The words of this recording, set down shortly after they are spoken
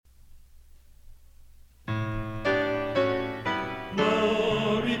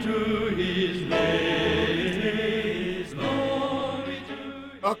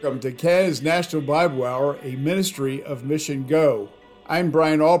Welcome to Canada's National Bible Hour, a ministry of Mission Go. I'm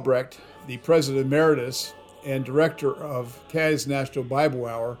Brian Albrecht, the President Emeritus and Director of Canada's National Bible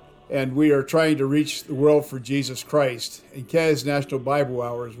Hour, and we are trying to reach the world for Jesus Christ. And Canada's National Bible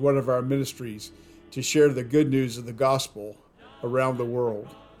Hour is one of our ministries to share the good news of the gospel around the world.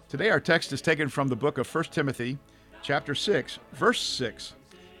 Today our text is taken from the book of 1 Timothy, chapter 6, verse 6,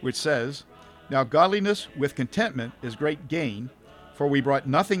 which says, "Now godliness with contentment is great gain, for we brought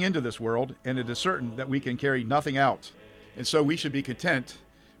nothing into this world, and it is certain that we can carry nothing out." And so we should be content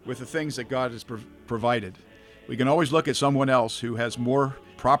with the things that God has provided. We can always look at someone else who has more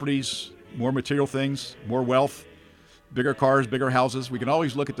properties, more material things, more wealth, bigger cars, bigger houses. We can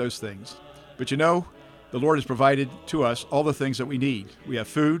always look at those things. But you know, the Lord has provided to us all the things that we need. We have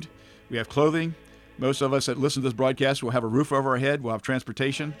food, we have clothing. Most of us that listen to this broadcast will have a roof over our head, we'll have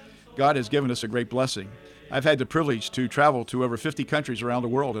transportation. God has given us a great blessing. I've had the privilege to travel to over 50 countries around the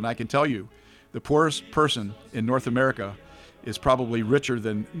world, and I can tell you, the poorest person in North America is probably richer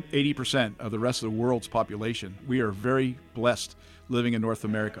than 80% of the rest of the world's population. We are very blessed living in North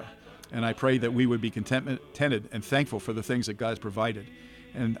America, and I pray that we would be contented and thankful for the things that God has provided.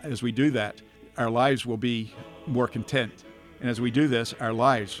 And as we do that, our lives will be more content. And as we do this, our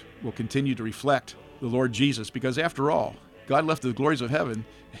lives will continue to reflect the Lord Jesus, because after all, God left the glories of heaven,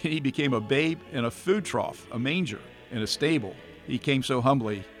 and he became a babe in a food trough, a manger, in a stable. He came so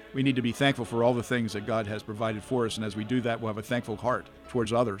humbly. We need to be thankful for all the things that God has provided for us, and as we do that, we'll have a thankful heart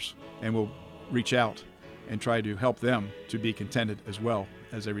towards others, and we'll reach out and try to help them to be contented as well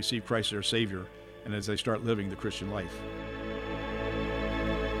as they receive Christ as their Savior and as they start living the Christian life.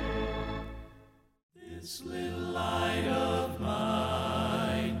 This little light of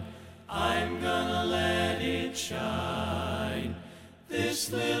mine, I'm gonna let it shine. This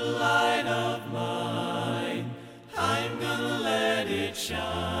little light of mine, I'm gonna let it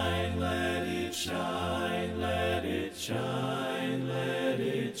shine, let it shine, let it shine, let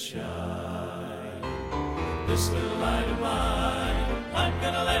it shine. This little light of mine, I'm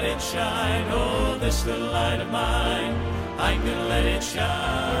gonna let it shine. Oh, this little light of mine, I'm gonna let it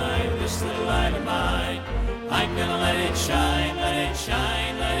shine. This little light of mine, I'm gonna let it shine, let it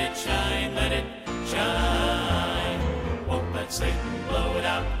shine, let it shine, let it shine. Won't let Satan blow it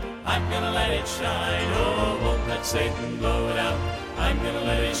out, I'm gonna let it shine. Oh, won't let Satan blow it out, I'm gonna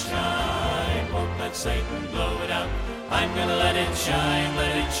let it shine. Won't let Satan blow it out, I'm gonna let it shine,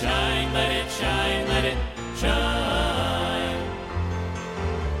 let it shine, let it shine, let it shine.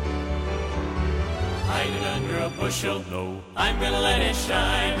 Hide it under a bushel, no, I'm gonna let it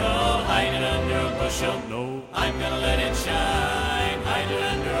shine. Oh, hide it under a bushel, no, I'm gonna let it shine. Hide it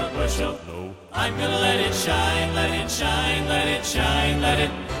under a bushel, no, I'm gonna let it shine, let it shine, let it shine, let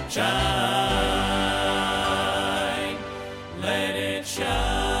it shine. Let it shine,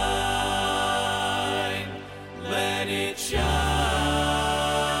 let it shine.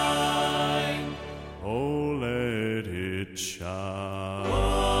 Oh, let it shine.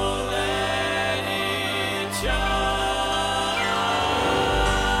 Oh, let it shine.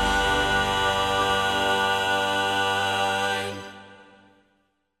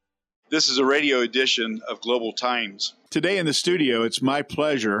 This is a radio edition of Global Times. Today in the studio, it's my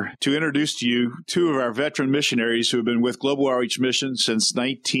pleasure to introduce to you two of our veteran missionaries who have been with Global Outreach Mission since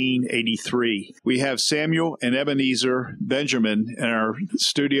 1983. We have Samuel and Ebenezer Benjamin in our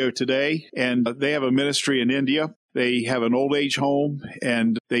studio today, and they have a ministry in India. They have an old age home,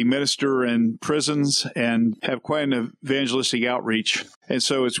 and they minister in prisons and have quite an evangelistic outreach. And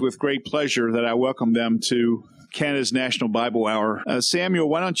so it's with great pleasure that I welcome them to Canada's National Bible Hour. Samuel,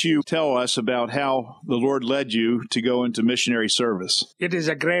 why don't you tell us about how the Lord led you to go into missionary service? It is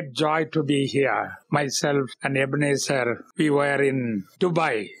a great joy to be here. Myself and Ebenezer, we were in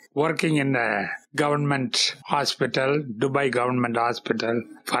Dubai, working in a government hospital, Dubai Government Hospital,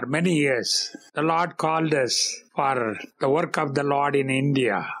 for many years. The Lord called us for the work of the Lord in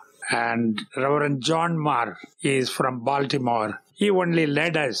India. And Reverend John Marr is from Baltimore. He only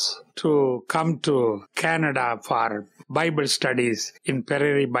led us to come to Canada for Bible studies in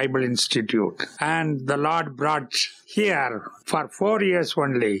Prairie Bible Institute. And the Lord brought here for 4 years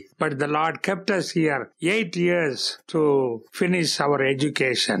only. But the Lord kept us here 8 years to finish our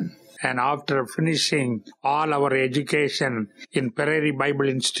education. And after finishing all our education in Prairie Bible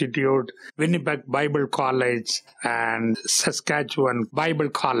Institute, Winnipeg Bible College, and Saskatchewan Bible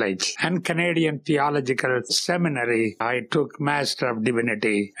College, and Canadian Theological Seminary, I took Master of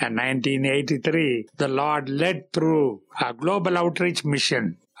Divinity. In 1983, the Lord led through a global outreach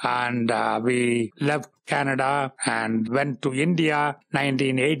mission, and we left Canada and went to India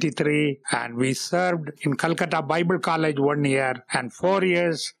 1983, and we served in Calcutta Bible College 1 year and 4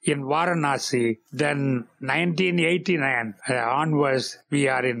 years in Varanasi. Then 1989 onwards, we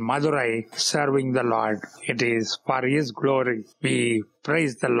are in Madurai serving the Lord. It is for His glory. We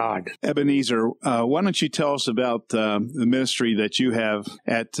praise the Lord. Ebenezer, why don't you tell us about the ministry that you have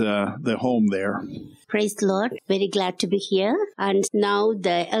at the home there? Praise the Lord. Very glad to be here. And now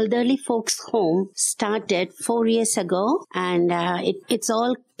the elderly folks home started 4 years ago, and it's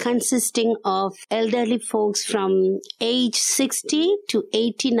all consisting of elderly folks from age 60 to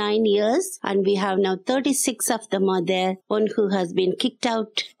 89 years. And we have now 36 of them are there. One who has been kicked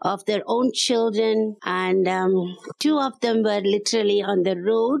out of their own children, and 2 of them were literally on the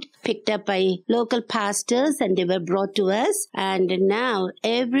road, picked up by local pastors, and they were brought to us. And now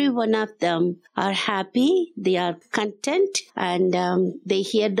every one of them are happy. They are content, and they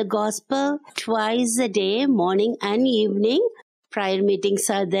hear the gospel twice a day, morning and evening. Prayer meetings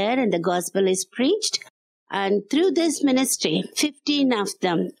are there, and the gospel is preached. And through this ministry, 15 of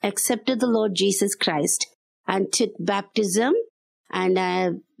them accepted the Lord Jesus Christ and took baptism. And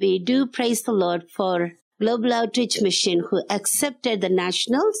we do praise the Lord for Global Outreach Mission, who accepted the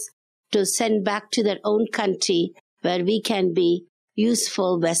nationals to send back to their own country, where we can be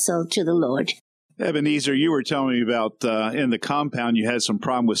useful vessel to the Lord. Ebenezer, you were telling me about in the compound you had some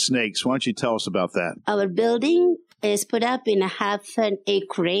problem with snakes. Why don't you tell us about that? Our building is put up in a half an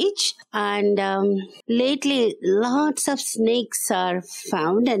acreage, and lately lots of snakes are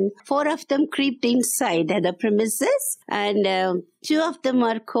found, and 4 of them creeped inside the premises, and 2 of them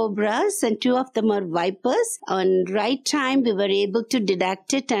are cobras and 2 of them are vipers. On right time we were able to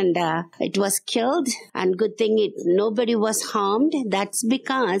detect it, and it was killed, and good thing nobody was harmed. That's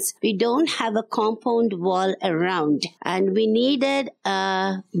because we don't have a compound wall around, and we needed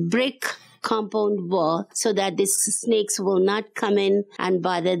a brick compound wall so that these snakes will not come in and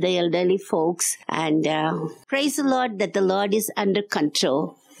bother the elderly folks. And praise the Lord that the Lord is under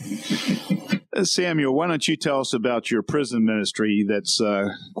control. Samuel, why don't you tell us about your prison ministry that's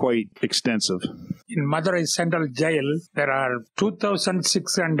quite extensive? In Madurai Central Jail, there are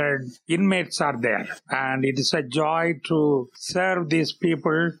 2,600 inmates are there. And it is a joy to serve these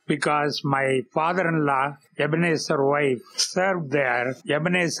people, because my father-in-law, Ebenezer's wife, served there.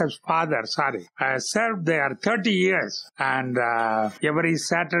 Ebenezer's father, served there 30 years. And every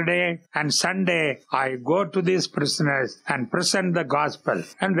Saturday and Sunday, I go to these prisoners and present the gospel.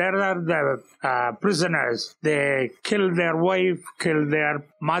 And there are the prisoners. They kill their wife, kill their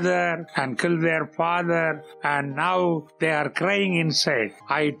mother, and kill their father, and now they are crying inside.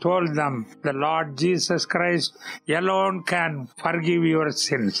 I told them, the Lord Jesus Christ alone can forgive your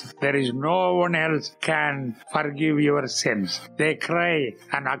sins. There is no one else can forgive your sins. They cry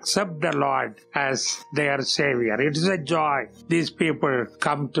and accept the Lord as their Savior. It is a joy. These people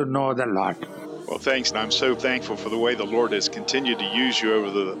come to know the Lord. Well, thanks. I'm so thankful for the way the Lord has continued to use you over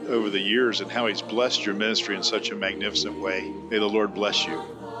the years, and how He's blessed your ministry in such a magnificent way. May the Lord bless you.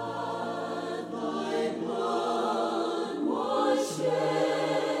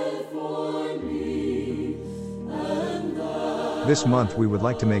 This month we would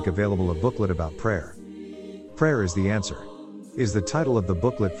like to make available a booklet about prayer. Prayer is the Answer is the title of the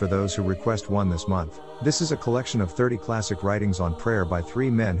booklet for those who request one this month. This is a collection of 30 classic writings on prayer by 3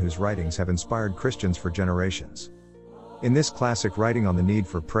 men whose writings have inspired Christians for generations. In this classic writing on the need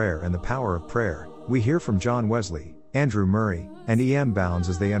for prayer and the power of prayer, we hear from John Wesley, Andrew Murray, and E.M. Bounds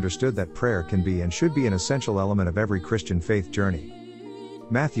as they understood that prayer can be and should be an essential element of every Christian faith journey.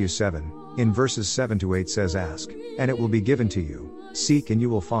 Matthew 7, in verses 7 to 8 says, "Ask, and it will be given to you, seek and you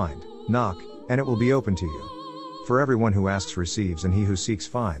will find, knock, and it will be open to you. For everyone who asks receives, and he who seeks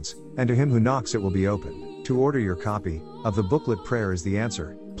finds, and to him who knocks it will be opened." To order your copy of the booklet Prayer is the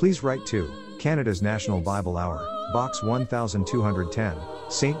Answer, please write to Canada's National Bible Hour, Box 1210,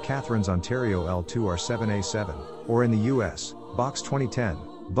 St. Catharines, Ontario L2R7A7, or in the U.S., Box 2010,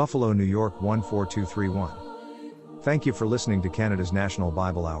 Buffalo, New York 14231. Thank you for listening to Canada's National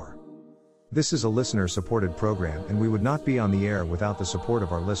Bible Hour. This is a listener-supported program, and we would not be on the air without the support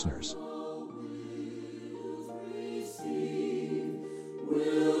of our listeners.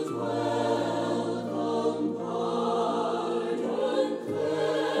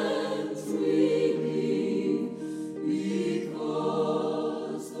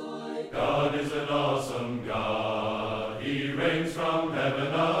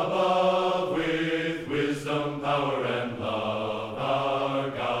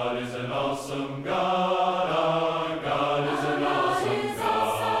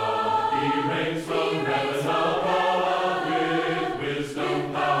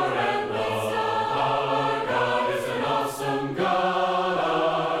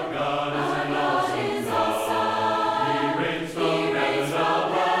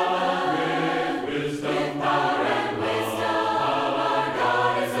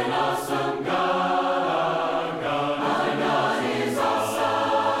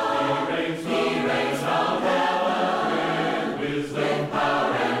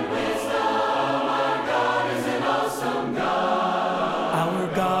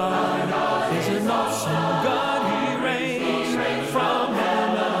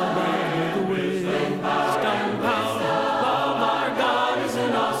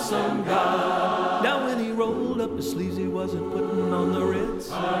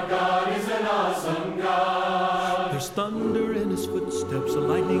 Our God is an awesome God. There's thunder in his footsteps,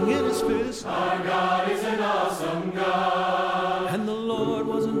 lightning in his fist. Our God is an awesome God. And the Lord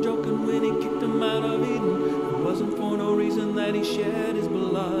wasn't joking when he kicked him out of Eden. It wasn't for no reason that he shed his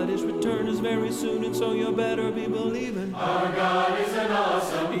blood. His return is very soon, and so you better be believing. Our God is an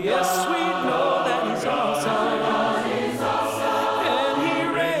awesome God. Yes, we know that he's awesome. Our God is awesome. And he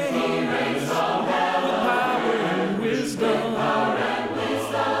reigns from heaven with power and wisdom. power and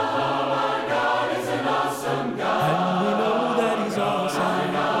wisdom. Our God is an awesome God. And we know that he's awesome. Our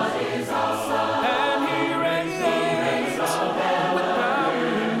God is awesome. And he reigns From heaven with power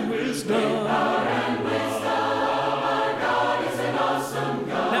and wisdom. power and wisdom. Our God is an awesome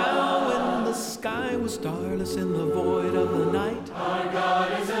God. Now when the sky was starless in the void of the night, Our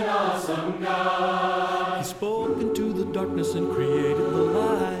God is an awesome God. he spoke into the darkness and created the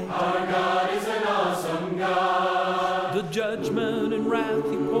light. Our God is an awesome God. The judgment and wrath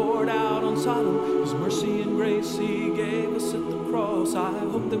he poured out on Sodom, his mercy and grace he gave us at the cross. I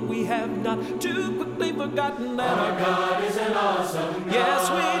hope that we have not too quickly forgotten that our God, God is an awesome God. yes,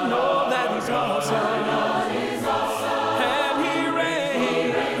 we know that he's awesome. God is awesome. And he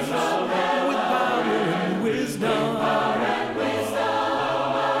reigns with power and wisdom. Power and wisdom.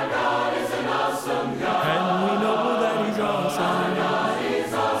 Our God is an awesome God. And we know that he's awesome. God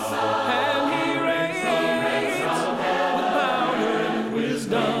is awesome. And he reigns with power and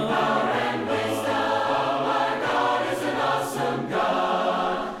wisdom. Power and wisdom. Our God is an awesome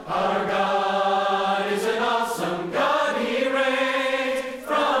God. Our God is an awesome God. He reigns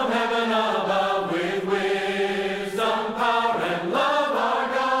from heaven above with wisdom, power, and love. Our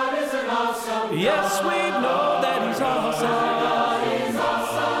God is an awesome God. Yes, we know that he's awesome. God is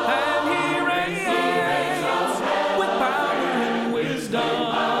awesome. And he reigns with power and wisdom.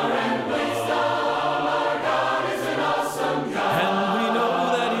 Power and wisdom. Our God is an awesome God. And we know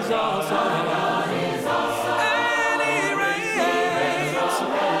that he's awesome. God is awesome. And he reigns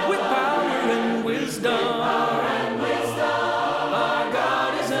with power and wisdom. Power and wisdom. Our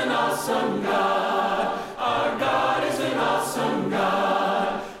God is an awesome God. Our God is an awesome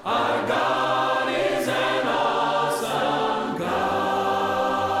God. Our God is an awesome God.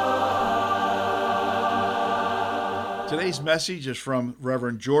 Today's message is from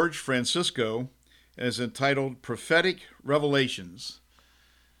Reverend George Francisco and is entitled Prophetic Revelations.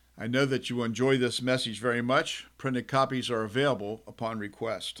 I know that you will enjoy this message very much. Printed copies are available upon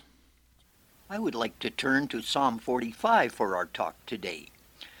request. I would like to turn to Psalm 45 for our talk today.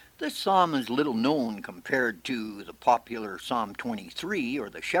 This psalm is little known compared to the popular Psalm 23 or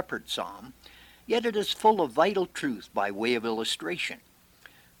the Shepherd's Psalm, yet it is full of vital truth by way of illustration.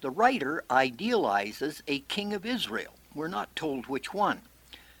 The writer idealizes a king of Israel, we're not told which one,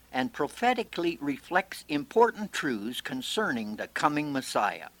 and prophetically reflects important truths concerning the coming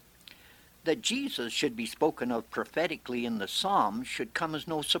Messiah. That Jesus should be spoken of prophetically in the Psalms should come as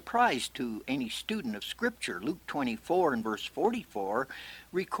no surprise to any student of Scripture. Luke 24 and verse 44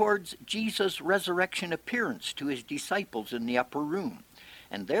 records Jesus' resurrection appearance to his disciples in the upper room.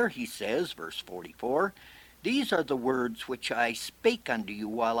 And there he says, verse 44, "These are the words which I spake unto you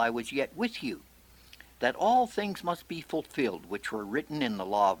while I was yet with you, that all things must be fulfilled which were written in the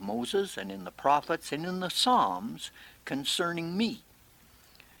law of Moses and in the prophets and in the Psalms concerning me."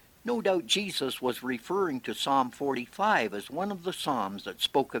 No doubt Jesus was referring to Psalm 45 as one of the psalms that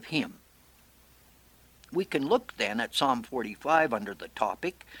spoke of him. We can look then at Psalm 45 under the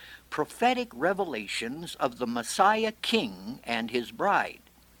topic, Prophetic Revelations of the Messiah King and His Bride.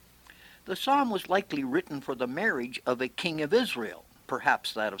 The psalm was likely written for the marriage of a king of Israel,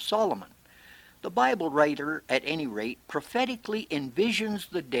 perhaps that of Solomon. The Bible writer, at any rate, prophetically envisions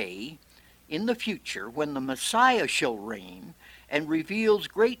the day in the future when the Messiah shall reign and reveals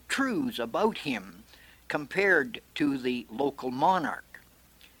great truths about him compared to the local monarch.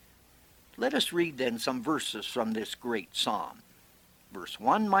 Let us read then some verses from this great psalm. Verse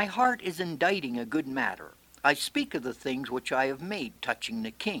 1, "My heart is inditing a good matter. I speak of the things which I have made touching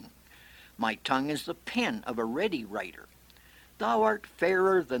the king. My tongue is the pen of a ready writer. Thou art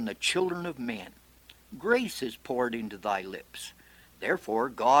fairer than the children of men. Grace is poured into thy lips. Therefore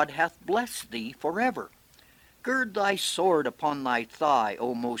God hath blessed thee forever. Gird thy sword upon thy thigh,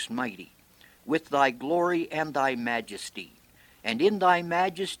 O most mighty, with thy glory and thy majesty. And in thy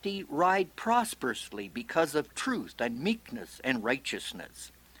majesty ride prosperously because of truth and meekness and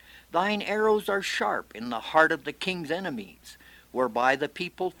righteousness. Thine arrows are sharp in the heart of the king's enemies, whereby the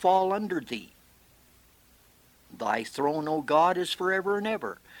people fall under thee. Thy throne, O God, is forever and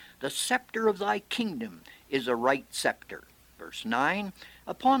ever. The scepter of thy kingdom is a right scepter." Verse 9,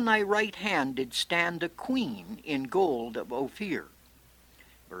 "Upon thy right hand did stand a queen in gold of Ophir."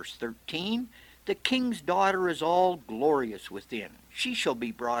 Verse 13, the king's daughter is all glorious within. She shall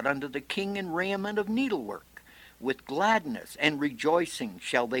be brought unto the king in raiment of needlework. With gladness and rejoicing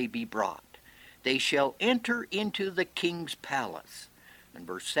shall they be brought. They shall enter into the king's palace. And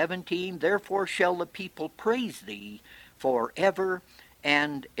verse 17, therefore shall the people praise thee forever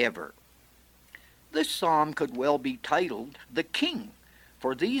and ever. This psalm could well be titled The King,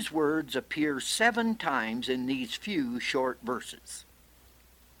 for these words appear 7 times in these few short verses.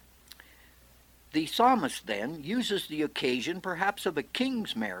 The psalmist then uses the occasion perhaps of a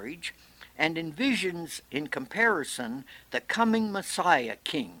king's marriage and envisions in comparison the coming Messiah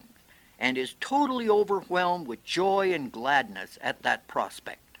king, and is totally overwhelmed with joy and gladness at that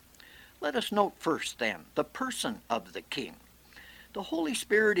prospect. Let us note first then the person of the king. The Holy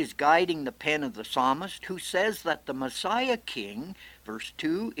Spirit is guiding the pen of the psalmist, who says that the Messiah king, verse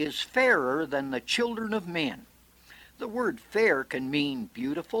 2, is fairer than the children of men. The word fair can mean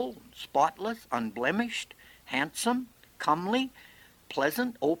beautiful, spotless, unblemished, handsome, comely,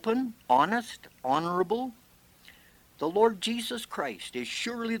 pleasant, open, honest, honorable. The Lord Jesus Christ is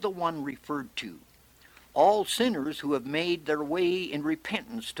surely the one referred to. All sinners who have made their way in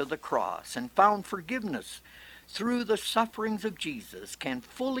repentance to the cross and found forgiveness through the sufferings of Jesus can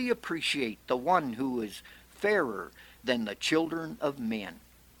fully appreciate the one who is fairer than the children of men.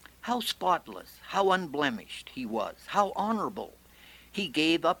 How spotless, how unblemished he was, how honorable. He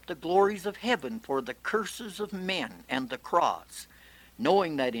gave up the glories of heaven for the curses of men and the cross,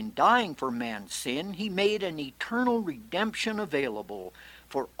 knowing that in dying for man's sin, he made an eternal redemption available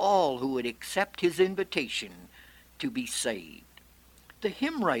for all who would accept his invitation to be saved. The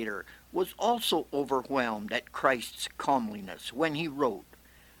hymn writer was also overwhelmed at Christ's comeliness when he wrote,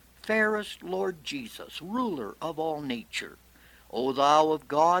 Fairest Lord Jesus, ruler of all nature, O thou of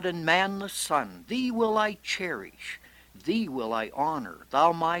God and man the Son, thee will I cherish, thee will I honor,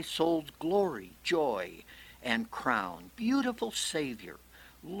 thou my soul's glory, joy, and crown. Beautiful Savior,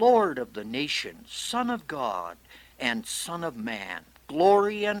 Lord of the nations, Son of God and Son of man,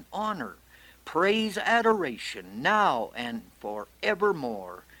 glory and honor, praise, adoration, now and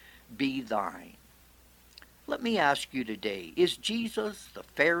forevermore be thine. Let me ask you today, is Jesus the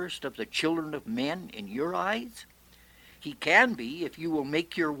fairest of the children of men in your eyes? He can be if you will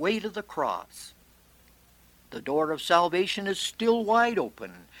make your way to the cross. The door of salvation is still wide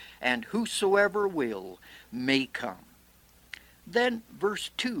open, and whosoever will may come. Then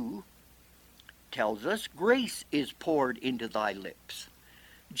verse 2 tells us, grace is poured into thy lips.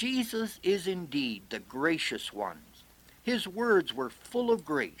 Jesus is indeed the gracious one. His words were full of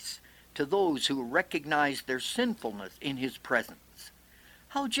grace to those who recognized their sinfulness in his presence.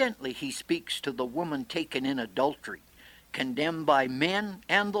 How gently he speaks to the woman taken in adultery, condemned by men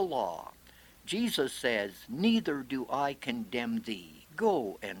and the law. Jesus says, neither do I condemn thee.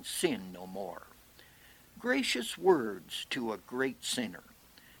 Go and sin no more. Gracious words to a great sinner.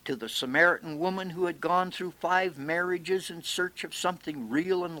 To the Samaritan woman who had gone through 5 marriages in search of something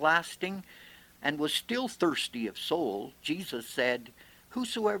real and lasting, and was still thirsty of soul, Jesus said,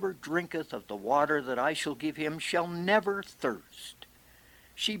 whosoever drinketh of the water that I shall give him shall never thirst.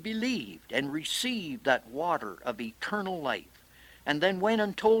 She believed and received that water of eternal life, and then went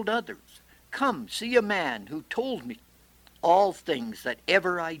and told others, come, see a man who told me all things that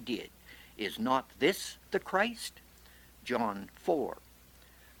ever I did. Is not this the Christ? John 4.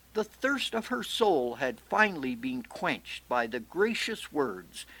 The thirst of her soul had finally been quenched by the gracious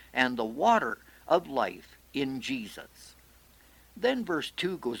words and the water of life in Jesus. Then verse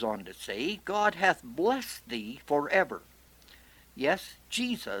 2 goes on to say, God hath blessed thee forever. Yes,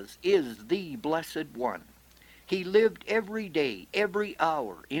 Jesus is the Blessed One. He lived every day, every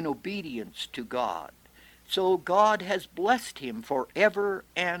hour in obedience to God. So God has blessed him forever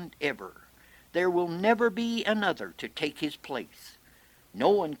and ever. There will never be another to take his place. No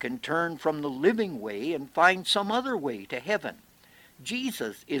one can turn from the living way and find some other way to heaven.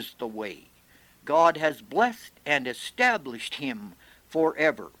 Jesus is the way. God has blessed and established him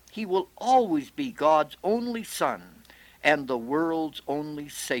forever. He will always be God's only Son and the world's only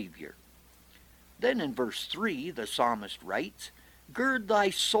Savior. Then in verse 3, the psalmist writes, gird thy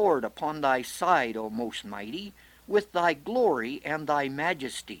sword upon thy side, O most mighty, with thy glory and thy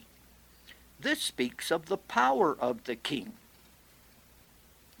majesty. This speaks of the power of the King.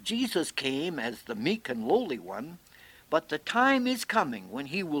 Jesus came as the meek and lowly one, but the time is coming when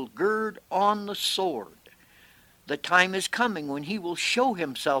he will gird on the sword. The time is coming when he will show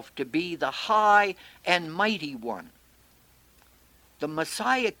himself to be the high and mighty one. The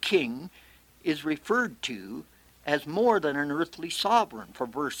Messiah King is referred to as more than an earthly sovereign, for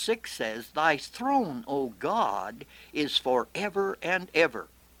verse 6 says, thy throne, O God, is forever and ever.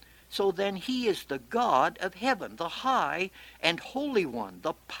 So then he is the God of heaven, the high and holy one,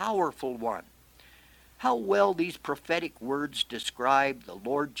 the powerful one. How well these prophetic words describe the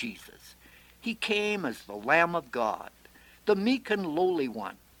Lord Jesus. He came as the Lamb of God, the meek and lowly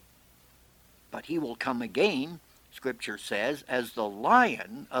one. But he will come again, Scripture says, as the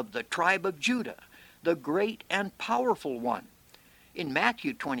Lion of the tribe of Judah, the great and powerful one. In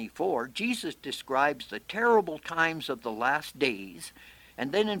Matthew 24, Jesus describes the terrible times of the last days,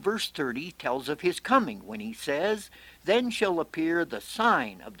 and then in verse 30 tells of his coming when he says, "Then shall appear the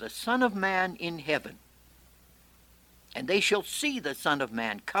sign of the Son of Man in heaven. And they shall see the Son of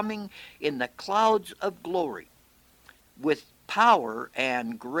Man coming in the clouds of glory, with power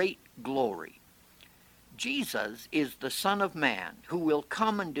and great glory." Jesus is the Son of Man who will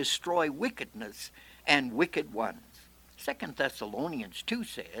come and destroy wickedness and wicked ones. 2 Thessalonians 2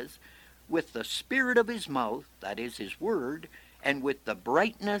 says, "With the spirit of his mouth," that is his word, "and with the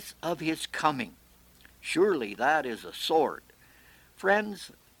brightness of his coming." Surely that is a sword.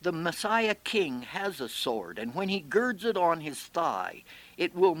 Friends, the Messiah King has a sword, and when he girds it on his thigh,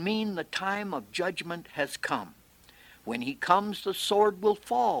 it will mean the time of judgment has come. When he comes, the sword will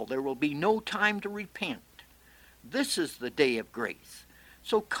fall. There will be no time to repent. This is the day of grace.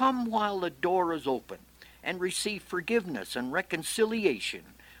 So come while the door is open, and receive forgiveness and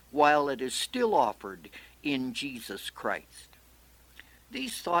reconciliation while it is still offered in Jesus Christ.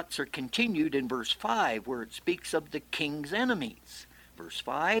 These thoughts are continued in verse 5, where it speaks of the king's enemies. Verse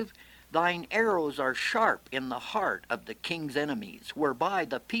 5, "Thine arrows are sharp in the heart of the king's enemies, whereby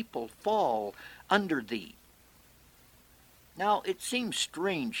the people fall under thee." Now, it seems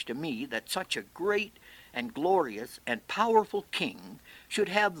strange to me that such a great and glorious and powerful king should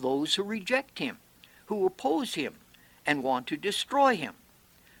have those who reject him, who oppose him, and want to destroy him.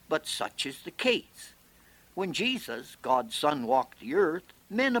 But such is the case. When Jesus, God's Son, walked the earth,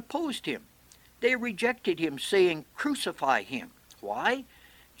 men opposed him. They rejected him, saying, "Crucify him." Why?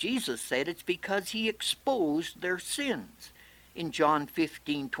 Jesus said it's because he exposed their sins. In John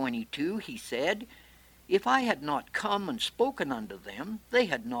 15:22, he said, "If I had not come and spoken unto them, they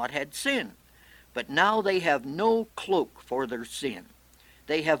had not had sin. But now they have no cloak for their sin.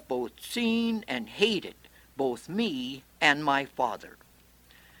 They have both seen and hated, both me and my Father."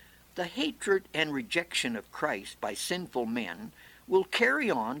 The hatred and rejection of Christ by sinful men will carry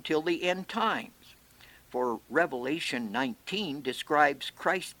on till the end times. For Revelation 19 describes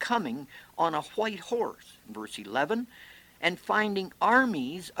Christ coming on a white horse, verse 11, and finding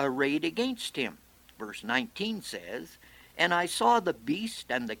armies arrayed against him. Verse 19 says, "And I saw the beast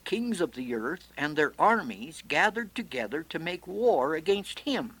and the kings of the earth and their armies gathered together to make war against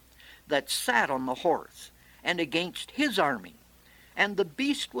him that sat on the horse, and against his army. And the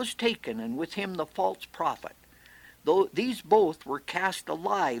beast was taken, and with him the false prophet. Though these both were cast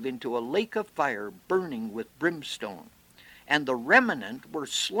alive into a lake of fire burning with brimstone. And the remnant were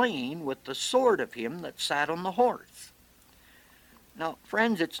slain with the sword of him that sat on the horse." Now,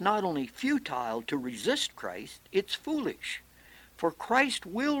 friends, it's not only futile to resist Christ, it's foolish. For Christ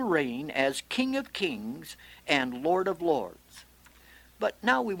will reign as King of Kings and Lord of Lords. But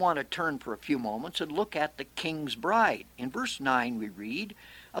now we want to turn for a few moments and look at the King's bride. In verse 9 we read,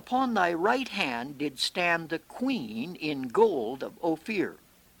 "Upon thy right hand did stand the queen in gold of Ophir."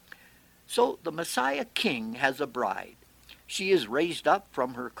 So the Messiah King has a bride. She is raised up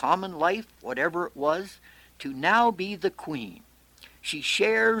from her common life, whatever it was, to now be the queen. She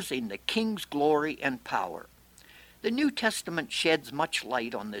shares in the King's glory and power. The New Testament sheds much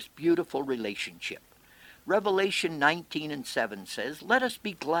light on this beautiful relationship. Revelation 19:7 says, "Let us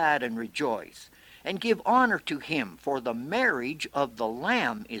be glad and rejoice, and give honor to him, for the marriage of the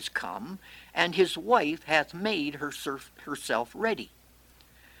Lamb is come, and his wife hath made herself ready."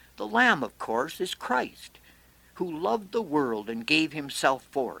 The Lamb, of course, is Christ, who loved the world and gave himself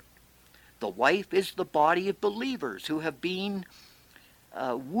for it. The wife is the body of believers who have been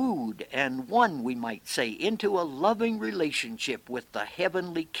wooed and won, we might say, into a loving relationship with the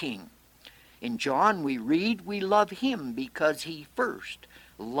heavenly King. In John we read, "We love him because he first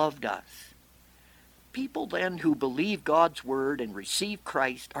loved us." People then who believe God's word and receive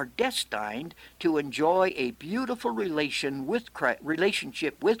Christ are destined to enjoy a beautiful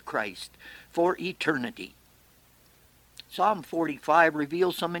relationship with Christ for eternity. Psalm 45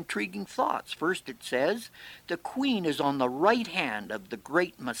 reveals some intriguing thoughts. First it says, "The queen is on the right hand of the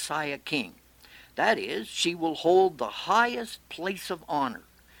great Messiah King." That is, she will hold the highest place of honor.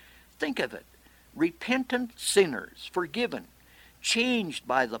 Think of it. Repentant sinners, forgiven, changed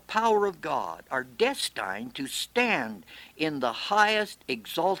by the power of God, are destined to stand in the highest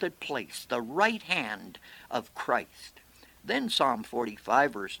exalted place, the right hand of Christ. Then Psalm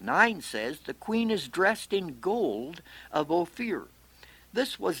 45 verse 9 says, the queen is dressed in gold of Ophir.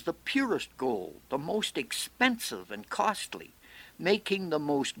 This was the purest gold, the most expensive and costly, making the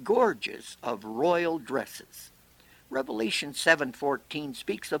most gorgeous of royal dresses. Revelation 7:14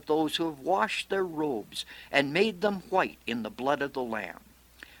 speaks of those who have washed their robes and made them white in the blood of the Lamb.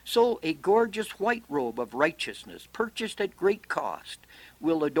 So a gorgeous white robe of righteousness, purchased at great cost,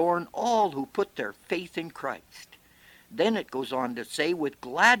 will adorn all who put their faith in Christ. Then it goes on to say, with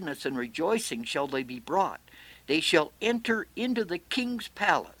gladness and rejoicing shall they be brought. They shall enter into the king's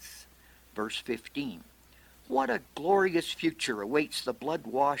palace. Verse 15. What a glorious future awaits the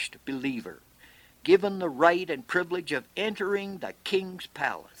blood-washed believer, given the right and privilege of entering the king's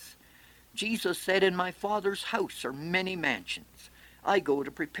palace. Jesus said, in my Father's house are many mansions. I go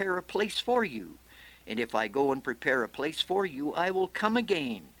to prepare a place for you. And if I go and prepare a place for you, I will come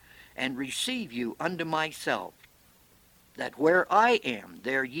again and receive you unto myself, that where I am,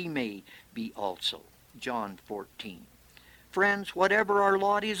 there ye may be also. John 14. Friends, whatever our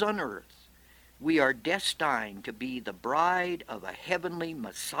lot is on earth, we are destined to be the bride of a heavenly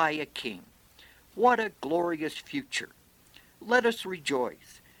Messiah King. What a glorious future! Let us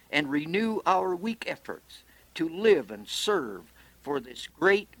rejoice and renew our weak efforts to live and serve for this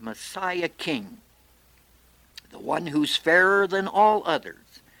great Messiah King, the one who's fairer than all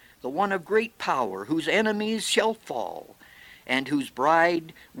others, the one of great power, whose enemies shall fall, and whose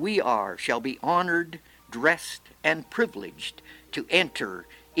bride we are, shall be honored, dressed, and privileged to enter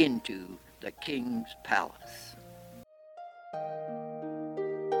into the King's palace.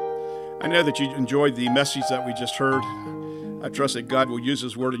 I know that you enjoyed the message that we just heard. I trust that God will use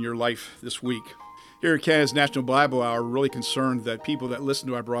His Word in your life this week. Here at Canada's National Bible Hour, we're really concerned that people that listen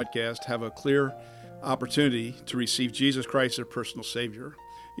to our broadcast have a clear opportunity to receive Jesus Christ, their personal Savior.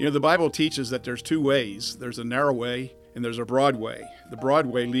 You know, the Bible teaches that there's two ways. There's a narrow way and there's a broad way. The broad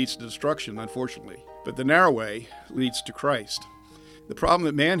way leads to destruction, unfortunately, but the narrow way leads to Christ. The problem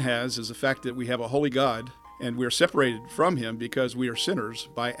that man has is the fact that we have a holy God and we're separated from Him because we are sinners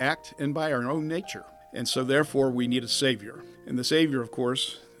by act and by our own nature. And so therefore we need a Savior. And the Savior, of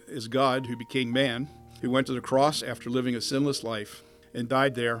course, is God, who became man, who went to the cross after living a sinless life and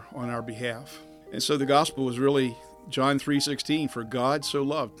died there on our behalf. And so the gospel is really John 3:16, for God so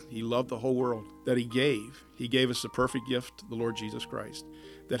loved, He loved the whole world, that He gave us the perfect gift, the Lord Jesus Christ,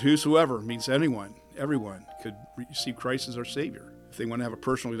 that whosoever means anyone, everyone could receive Christ as our Savior if they want to have a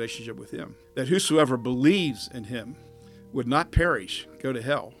personal relationship with Him, that whosoever believes in Him would not perish, go to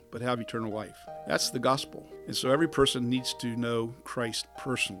hell, but have eternal life. That's the gospel. And so every person needs to know Christ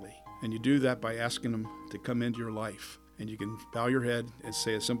personally. And you do that by asking Him to come into your life. And you can bow your head and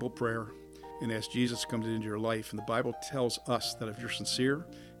say a simple prayer and ask Jesus to come into your life. And the Bible tells us that if you're sincere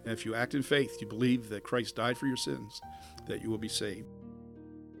and if you act in faith, you believe that Christ died for your sins, that you will be saved.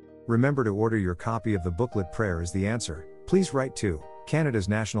 Remember to order your copy of the booklet Prayer is the Answer. Please write to Canada's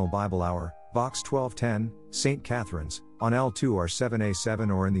National Bible Hour, Box 1210, St. Catharines, on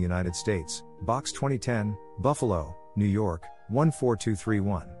L2R7A7, or in the United States, Box 2010, Buffalo, New York,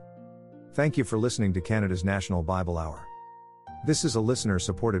 14231. Thank you for listening to Canada's National Bible Hour. This is a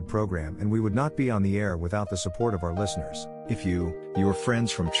listener-supported program, and we would not be on the air without the support of our listeners. If you, your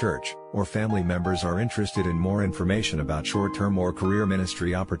friends from church, or family members are interested in more information about short-term or career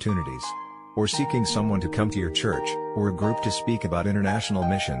ministry opportunities, or seeking someone to come to your church, or a group to speak about international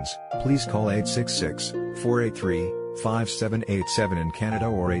missions, please call 866-483-5787 in Canada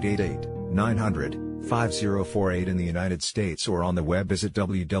or 888-900-5048 in the United States, or on the web visit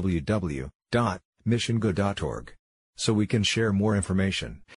www.missiongo.org. So we can share more information.